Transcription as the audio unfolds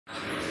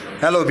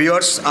Hello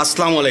viewers,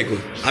 আসসালামু আলাইকুম।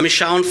 আমি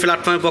শাওন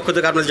প্ল্যাটফর্মের পক্ষ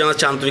থেকে আপনাদের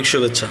জানাচ্ছি আন্তরিক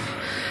শুভেচ্ছা।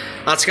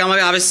 আজকে আমার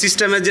আরএস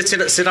সিস্টেমের যে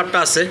সেটআপটা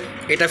আছে,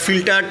 এটা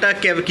ফিল্টারটা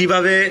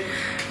কীভাবে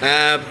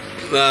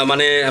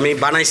মানে আমি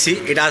বানাইছি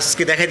এটা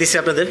আজকে দেখাই দিচ্ছি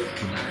আপনাদের।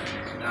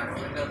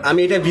 আমি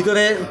এটা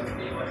ভিতরে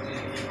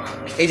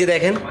এই যে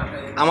দেখেন,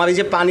 আমার এই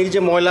যে পানির যে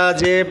ময়লা,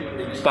 যে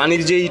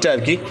পানির যে ইটা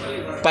আর কি,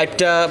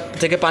 পাইপটা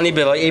থেকে পানি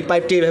বের হয়, এই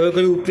পাইপটা এইভাবে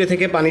করে উপরে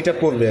থেকে পানিটা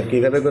পড়বে আর কি,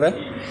 এইভাবে করে।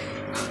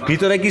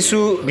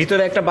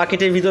 ভিতরে একটা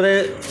বাকেটের ভিতরে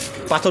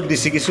পাথর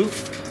দিছি কিছু,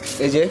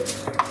 এই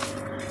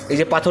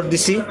যে পাথর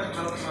দিছি।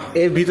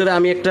 এর ভিতরে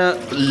আমি একটা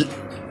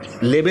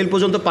লেভেল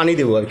পর্যন্ত পানি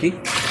দেবো আর কি।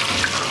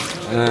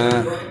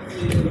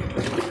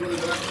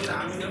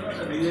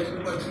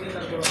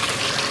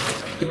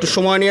 একটু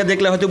সময় নিয়ে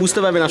দেখলে হয়তো বুঝতে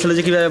পারবেন আসলে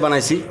যে কীভাবে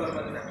বানাইছি।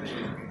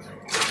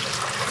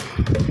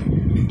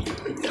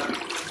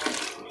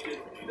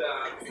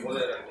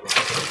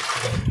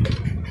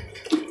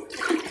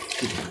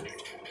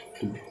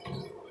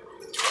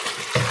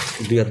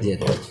 দুই হাত দিয়ে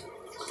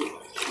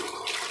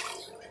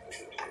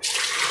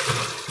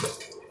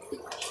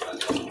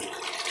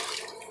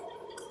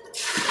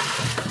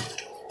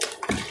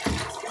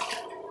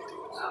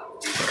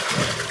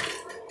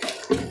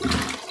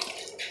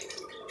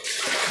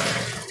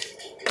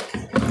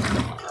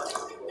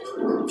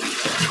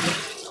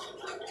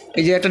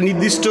এই যে একটা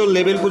নির্দিষ্ট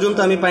লেভেল পর্যন্ত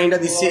আমি পানিটা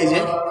দিচ্ছি। এই যে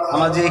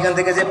আমার যে এখান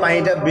থেকে যে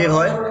পানিটা বের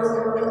হয়,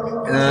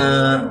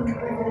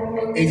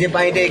 এই যে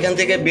পানিটা এখান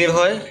থেকে বের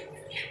হয়,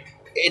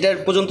 এটার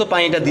পর্যন্ত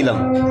পানিটা দিলাম।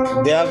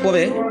 দেওয়ার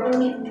পরে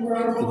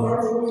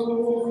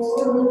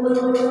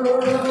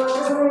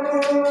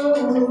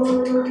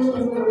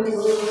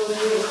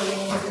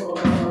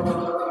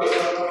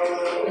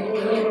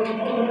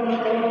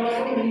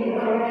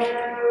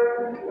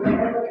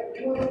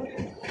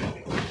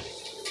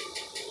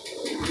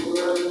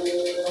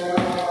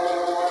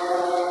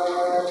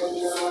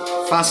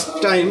ফার্স্ট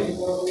টাইম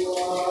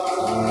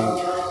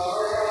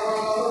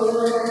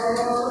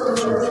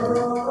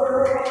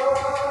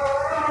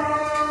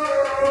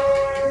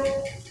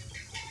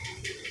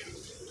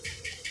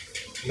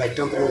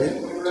লাইটটা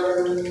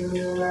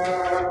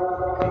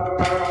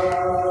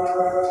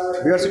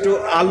একটু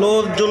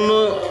আলোর জন্য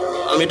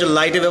আমি একটা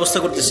লাইটের ব্যবস্থা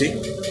করতেছি।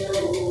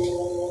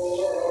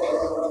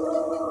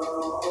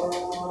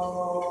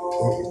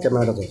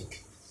 ক্যামেরাটা তো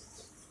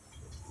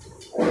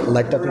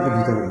লাইটটা একটু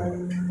দিতে হবে।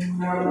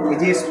 এই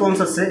যে স্পঞ্জ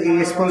আছে, এই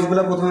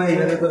স্পঞ্জগুলো প্রথমে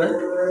এইভাবে করে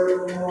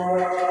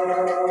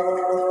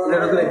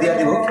দিয়ে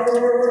দিব।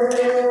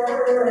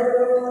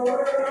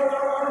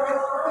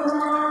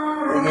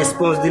 এই যে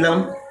স্পঞ্জ দিলাম,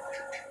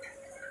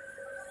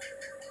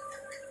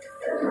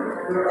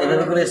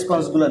 এইভাবে করে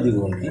স্পঞ্জগুলো দিব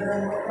আর কি।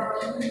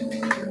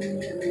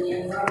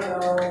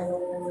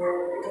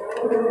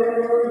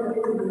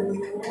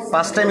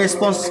 ফার্স্ট টাইম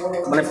স্পঞ্জ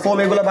মানে ফোম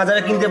এগুলো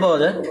বাজারে কিনতে পাওয়া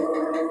যায়,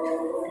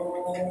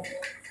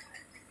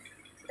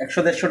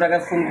 100-150 টাকা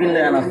ফোম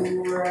কিনলে আনা।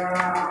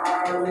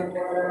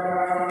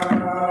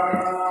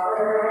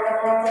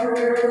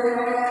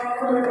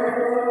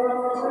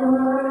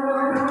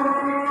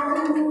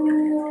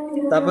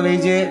 তারপরে এই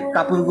যে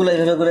কাপড়গুলো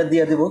এইভাবে করে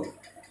দিয়ে দেব।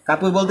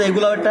 কাপড় বলতে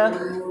এগুলো একটা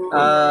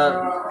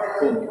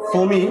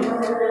ফোমি,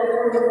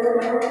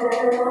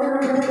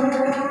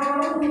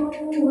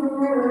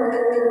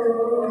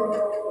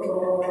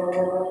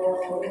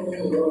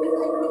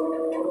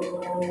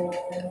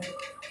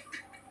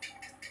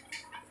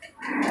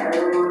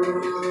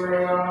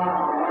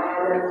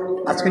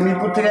 আজকে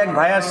মিরপুর থেকে এক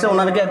ভাই আসছে,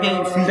 ওনাকে আর কি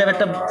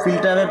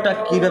ফিল্টারটা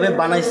কীভাবে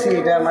বানাইছি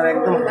এটা আমার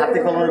একদম হাতে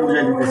কলমে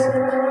বুঝাই দিতেছে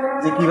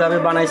যে কীভাবে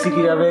বানাইছি,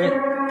 কীভাবে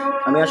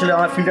আমি আসলে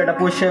আমার ফিল্টারটা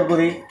পরিষ্কার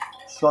করি,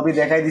 সবই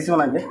দেখাই দিছি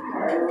ওনাকে।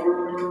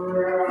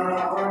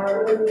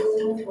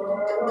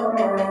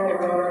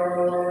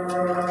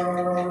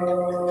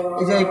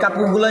 এই যে এই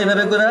কাপড়গুলো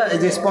এইভাবে করে, এই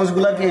যে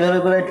স্পঞ্জগুলোকে এইভাবে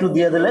করে একটু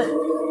দিয়ে দিলে,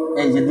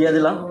 এই যে দিয়ে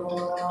দিলাম,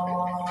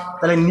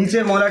 তাহলে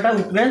নিচের ময়লাটা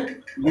উপরে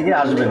দিকে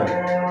আসবে না।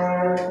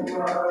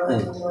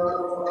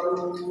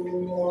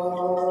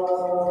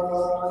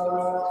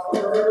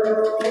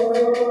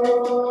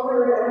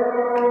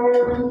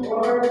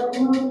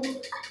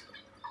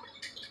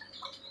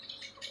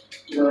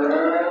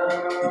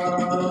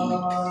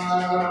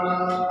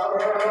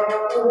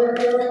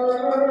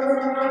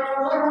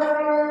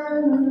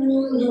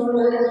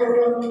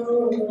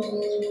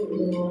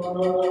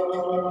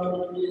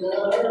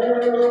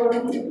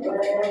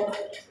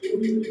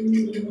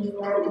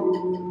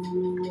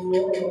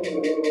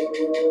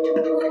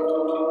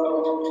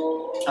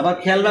 আবার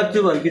খেয়াল রাখতে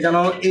হবে কি যেন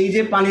এই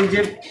যে পানির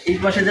যে এই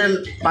পাশে যে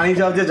পানি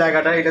যাওয়ার যে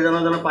জায়গাটা, এটা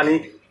যেন পানি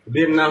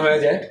বের না হয়ে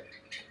যায়,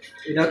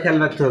 এটাও খেয়াল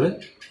রাখতে হবে।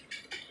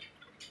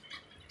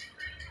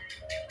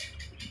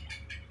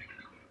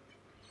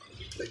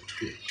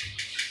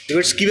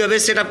 এবার কীভাবে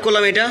সেট আপ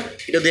করলাম এটা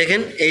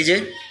দেখেন। এই যে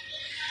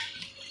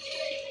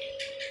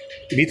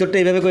ভিতরটা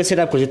এইভাবে করে সেট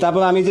আপ করছি।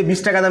 তারপর আমি যে 20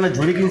 টাকা দামের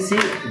ঝুড়ি কিনছি,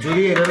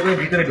 ঝুড়ি এভাবে করে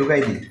ভিতরে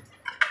ঢুকাই দিই।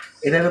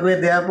 এভাবে করে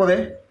দেওয়ার পরে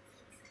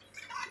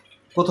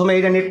প্রথমে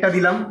এইটা নেটটা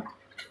দিলাম,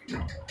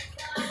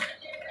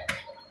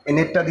 এই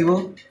নেটটা দিব।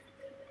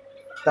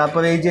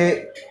 তারপরে এই যে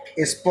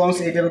স্পঞ্জ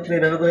এইটার উপরে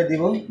এভাবে করে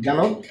দিব,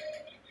 জানো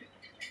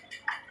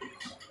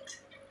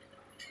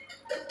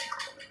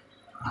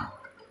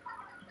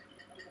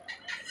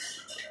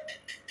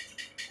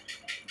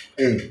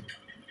এই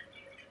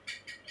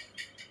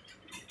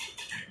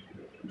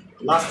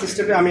লাস্ট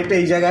স্টেপে আমি একটা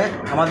এই জায়গায়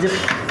আমার যে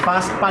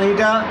ফার্স্ট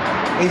পানিটা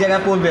এই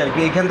জায়গায় পড়বে আর কি,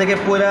 এইখান থেকে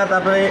পড়ে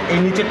তারপরে এই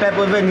নিচেরটায়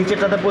পড়বে,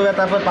 নিচেরটাতে পড়বে,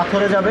 তারপর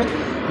পাথরে যাবে,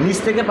 নিচ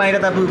থেকে পানিটা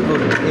তারপর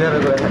পড়বে, এইভাবে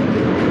করে থাকে।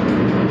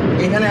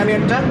 এখানে আমি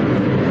একটা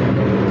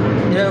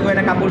এভাবে করে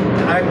একটা কাপড়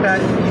আরেকটা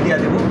দেওয়া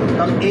দেবো,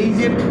 কারণ এই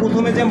যে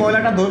প্রথমে যে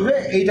ময়লাটা ধরবে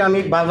এইটা আমি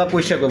বারবার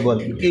পরিষ্কার করবো আর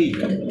কি।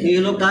 এই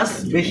হলো কাজ,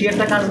 বেশি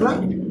একটা কাজ না।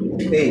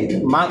 এই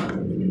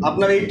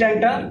আপনার এই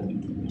ট্যাঙ্কটা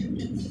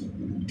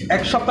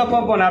 1 সপ্তাহ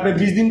পর না, আপনি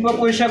 20 দিন পর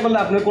পরিষ্কার করলে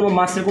আপনার কোনো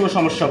মাছের কোনো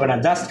সমস্যা হবে না।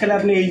 জাস্ট খেলে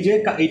আপনি এই যে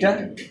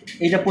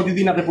এইটা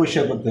প্রতিদিন আপনি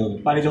পরিষ্কার করতে হবে।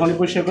 পানি যখনই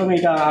পরিষ্কার করবেন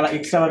এটা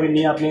এক্সট্রাভাবে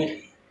নিয়ে আপনি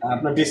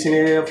আপনার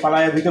বেসিনে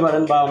পালায় দিতে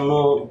পারেন বা অন্য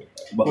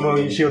কোনো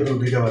ইসেও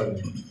দিতে পারেন।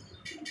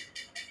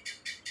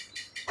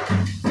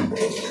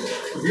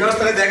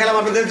 তাহলে দেখালাম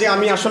আপনাদের যে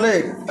আমি আসলে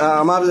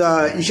আমার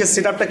ইসের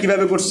সেট আপটা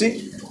কীভাবে করছি।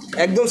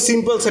 একদম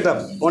সিম্পল সেট আপ।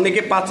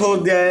 অনেকে পাথর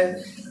দেয়,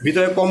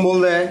 ভিতরে কম্বল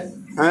দেয়,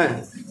 হ্যাঁ,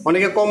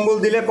 অনেকে কম্বল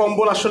দিলে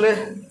কম্বল আসলে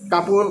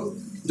কাপড়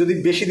যদি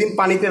বেশি দিন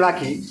পানিতে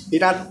রাখি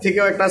এটার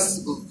থেকেও একটা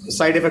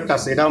সাইড এফেক্ট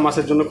আছে, এটাও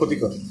মাছের জন্য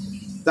ক্ষতিকর।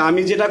 তা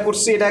আমি যেটা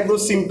করছি এটা একদম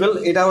সিম্পল।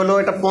 এটা হলো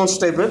একটা পঞ্চ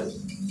টাইপের,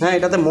 হ্যাঁ,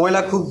 এটাতে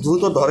ময়লা খুব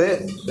দ্রুত ধরে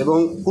এবং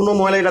কোনো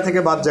ময়লা এটা থেকে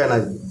বাদ যায় না।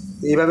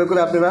 এইভাবে করে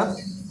আপনারা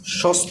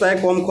সস্তায়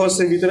কম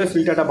খরচের ভিতরে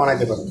ফিল্টারটা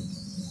বানাইতে পারেন।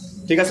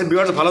 ঠিক আছে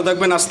ভিউয়ার্স, ভালো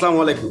থাকবেন। আসসালামু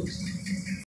আলাইকুম।